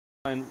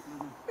And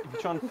if you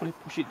try and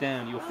push it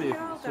down, you'll feel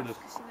sort of.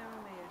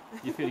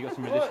 You feel you got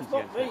some resistance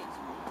against it.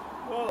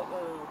 Well,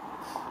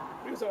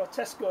 we got our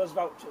Tesco's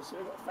vouchers, so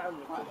we've got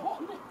a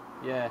family.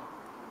 Yeah,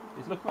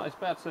 it's looking like it's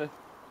about to.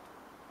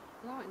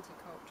 Not into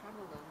cold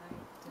travel then,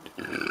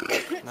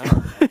 No.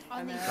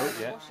 I know. Oh,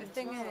 yeah. The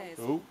thing is,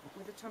 Oh.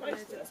 with the trouble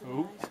is it's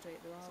on High Street,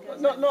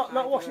 they're all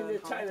Not washing the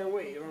Italian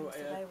wheat or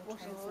whatever.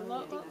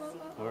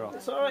 We're off.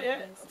 It's alright,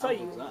 yeah. I'll tell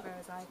you that.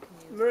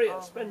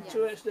 Maria, spend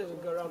 2 extra days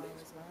and go around it.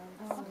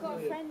 I've got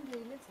a friend who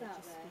lives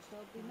out there, so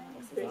it'll be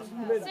Really,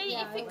 amazing. See,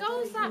 if it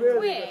goes that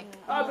quick,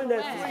 I've been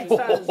there 3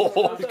 times.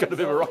 Oh, it's got a bit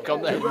of a rock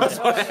on there. I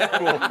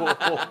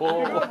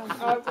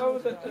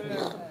was at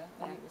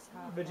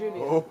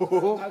Virginia.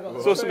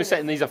 Saw somebody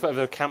setting these up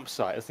over a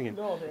campsite. I was thinking,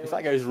 if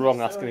that goes wrong,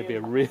 that's going to be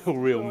a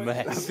real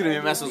mess. It's going to be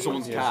a mess on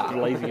someone's car.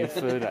 Blazing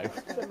inferno.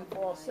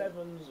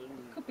 747s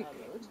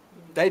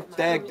and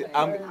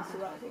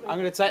I'm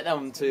going to take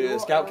them to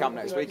scout camp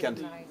next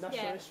weekend.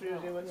 National History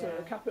Museum and to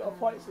Capitol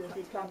Points in the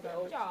big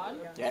capital. John,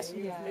 Yes.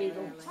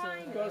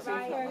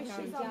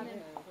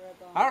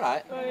 All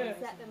Alright.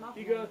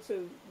 You go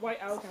to White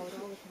House.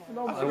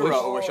 I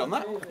wrote a wish on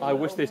that. I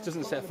wish this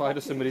doesn't set fire to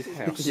somebody's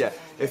house. Yeah.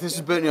 If this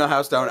is burning your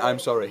house down, I'm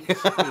sorry.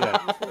 Yeah.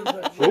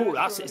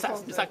 Oh, is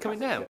that coming down?